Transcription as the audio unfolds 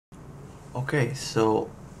Okay, so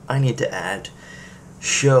I need to add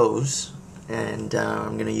shows, and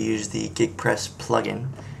I'm going to use the GigPress plugin.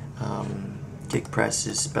 GigPress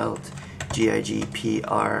is spelled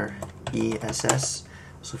Gigpress.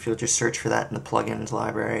 So if you'll just search for that in the plugins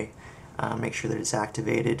library, make sure that it's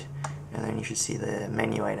activated, and then you should see the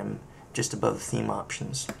menu item just above the theme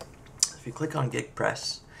options. If you click on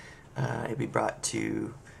GigPress, it'll be brought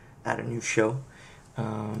to add a new show.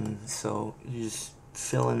 So you just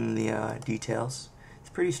fill in the details. It's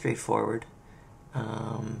pretty straightforward.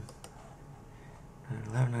 11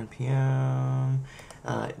 p.m.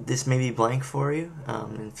 This may be blank for you,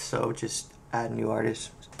 and so just add a new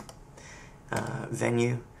artist.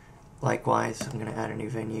 Venue, likewise, I'm going to add a new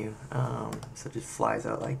venue, so it just flies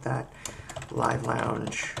out like that. Live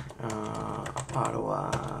Lounge,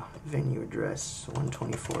 Ottawa, venue address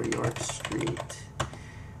 124 York Street,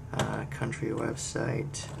 country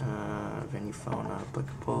website, venue phone not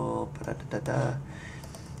applicable,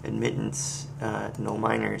 admittance, no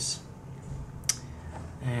minors,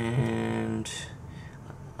 and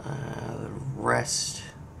the rest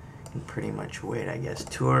can pretty much wait, I guess.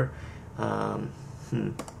 Tour, I'll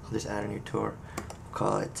just add a new tour. We'll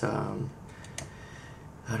call it,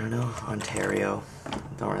 I don't know, Ontario.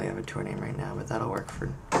 Don't really have a tour name right now, but that'll work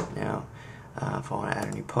for now. If I want to add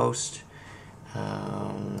a new post,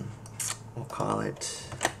 we'll call it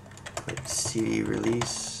like CD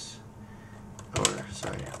release, or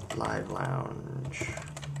sorry, Live Lounge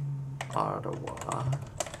Ottawa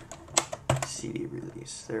CD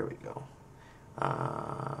release. There we go.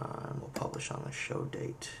 And we'll publish on the show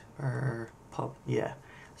date, or yeah.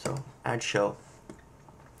 So add show,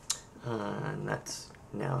 and that's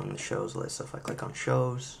now in the shows list. So if I click on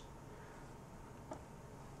shows,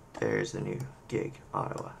 there's the new gig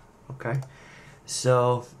Ottawa. Okay,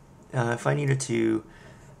 so if I needed to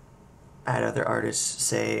add other artists,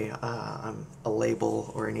 say I'm a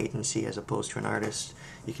label or an agency as opposed to an artist,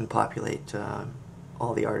 you can populate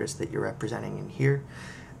all the artists that you're representing in here.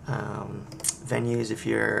 Venues, if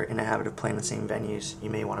you're in a habit of playing the same venues, you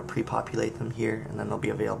may want to pre-populate them here, and then they'll be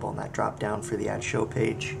available in that drop down for the add show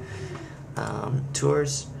page.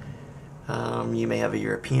 Tours, you may have a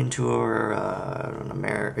European tour,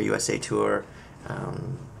 a USA tour,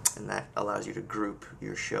 and that allows you to group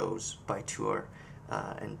your shows by tour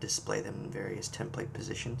and display them in various template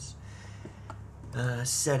positions.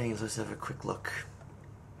 Settings, let's have a quick look.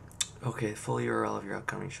 Okay, full URL of your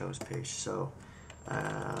upcoming shows page. So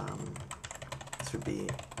this would be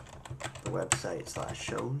the website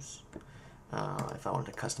 /shows. If I want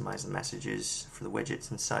to customize the messages for the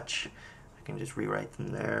widgets and such, I can just rewrite them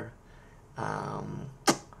there.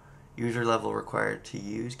 User level required to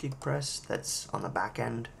use GigPress, that's on the back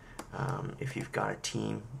end. If you've got a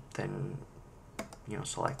team, then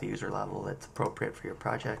select the user level that's appropriate for your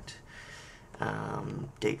project.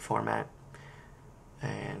 Date format,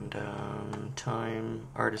 and time,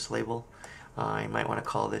 artist label. You might want to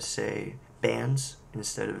call this, say, bands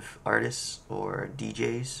instead of artists, or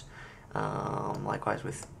DJs. Likewise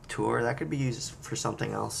with tour, that could be used for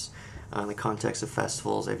something else. In the context of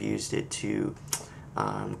festivals, I've used it to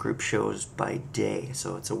group shows by day.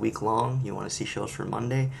 So it's a week long. You want to see shows for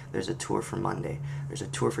Monday, there's a tour for Monday. There's a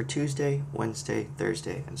tour for Tuesday, Wednesday,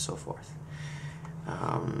 Thursday, and so forth.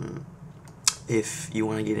 If you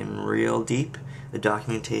want to get in real deep, the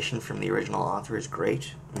documentation from the original author is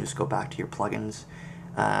great. You just go back to your plugins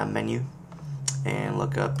menu and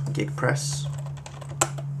look up GigPress,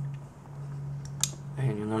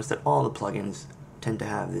 and you'll notice that all the plugins tend to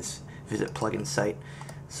have this visit plugin site.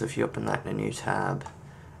 So if you open that in a new tab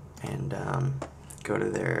and go to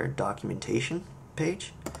their documentation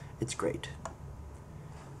page, it's great.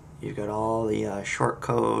 You've got all the short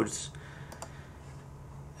codes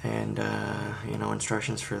and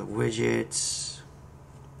instructions for the widgets.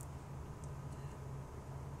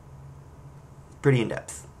 Pretty in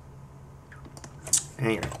depth.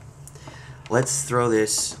 Anyway, let's throw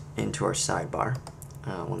this into our sidebar.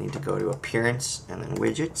 We'll need to go to Appearance and then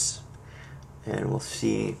Widgets, and we'll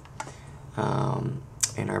see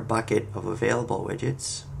in our bucket of available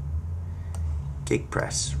widgets,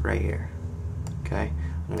 GigPress right here. Okay,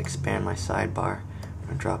 I'm going to expand my sidebar. I'm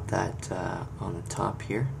going to drop that on the top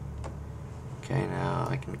here. Okay, now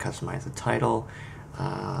I can customize the title,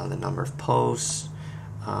 the number of posts,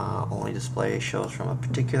 only display shows from a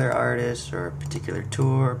particular artist or a particular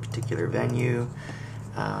tour, particular venue.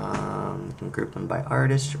 You can group them by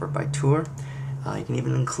artist or by tour. You can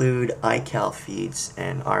even include iCal feeds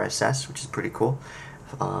and RSS, which is pretty cool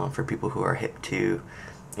for people who are hip to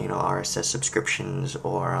RSS subscriptions,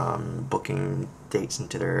 or booking dates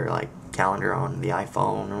into their calendar on the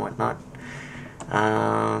iPhone and whatnot. So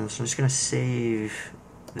I'm just gonna save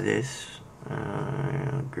this,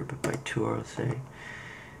 group it by tour, let's say,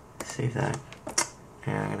 save that,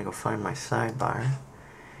 and I'm gonna go find my sidebar.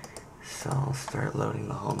 So I'll start loading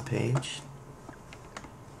the home page.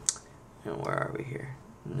 And where are we here?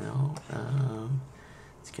 No,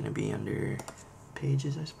 it's gonna be under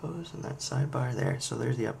pages, I suppose, and that sidebar there. So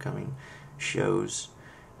there's the upcoming shows.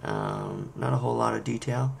 Not a whole lot of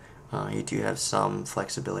detail. You do have some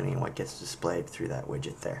flexibility in what gets displayed through that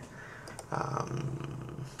widget there.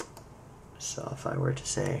 So if I were to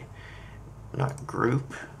say, not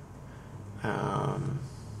group,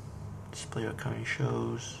 display upcoming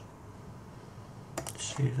shows,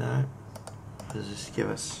 save that. What does this give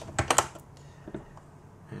us?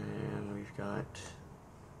 And we've got,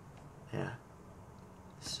 yeah,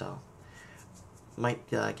 so might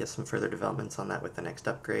get some further developments on that with the next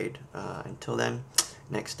upgrade. Until then,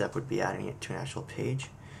 next step would be adding it to an actual page.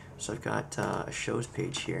 So I've got a shows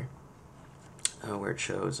page here where it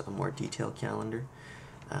shows a more detailed calendar,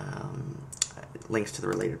 links to the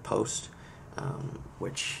related post,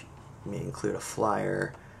 which may include a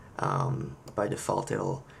flyer. By default,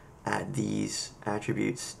 it'll add these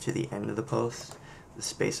attributes to the end of the post. The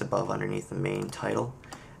space above underneath the main title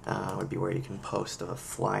would be where you can post a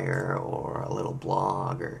flyer or a little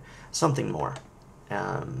blog or something more.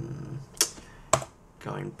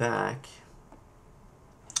 Going back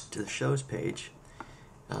to the shows page,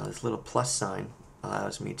 this little plus sign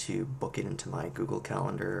allows me to book it into my Google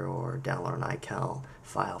Calendar or download an iCal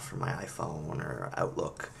file from my iPhone or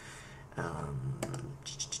Outlook. You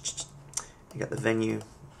got the venue,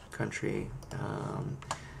 country.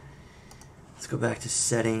 Let's go back to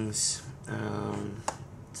settings.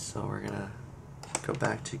 So we're gonna go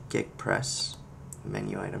back to GigPress,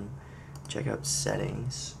 menu item, check out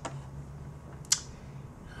settings,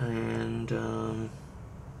 and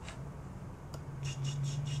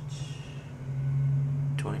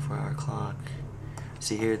 24-hour clock.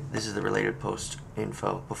 See here, this is the related post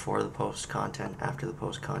info, before the post content, after the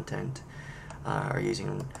post content. Are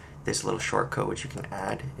using this little shortcode which you can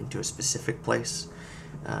add into a specific place,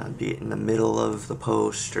 be it in the middle of the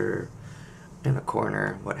post or in a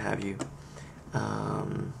corner, what have you.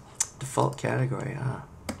 Default category,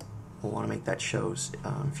 we'll want to make that shows.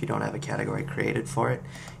 If you don't have a category created for it,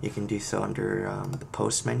 you can do so under the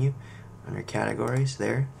post menu, under categories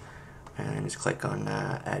there, and just click on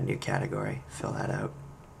add new category, fill that out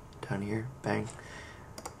down here, bang,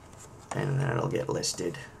 and then it'll get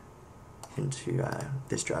listed into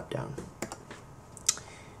this drop down.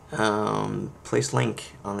 Place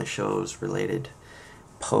link on the shows related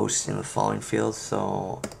posts in the following fields,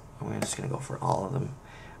 so I'm just going to go for all of them.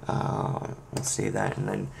 We'll save that, and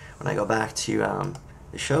then when I go back to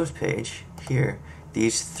the shows page here,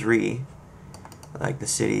 these three, like the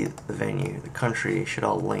city, the venue, the country, should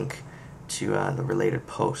all link to the related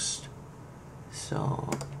post. So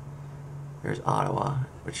there's Ottawa,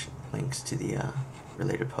 which links to the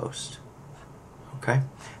related post. Okay.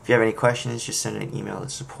 If you have any questions, just send an email to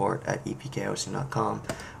support@epkhosting.com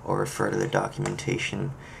or refer to the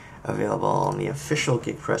documentation available on the official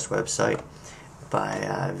GigPress website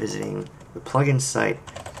by visiting the plugins site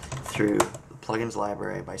through the plugins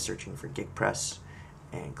library by searching for GigPress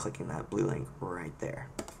and clicking that blue link right there.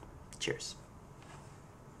 Cheers.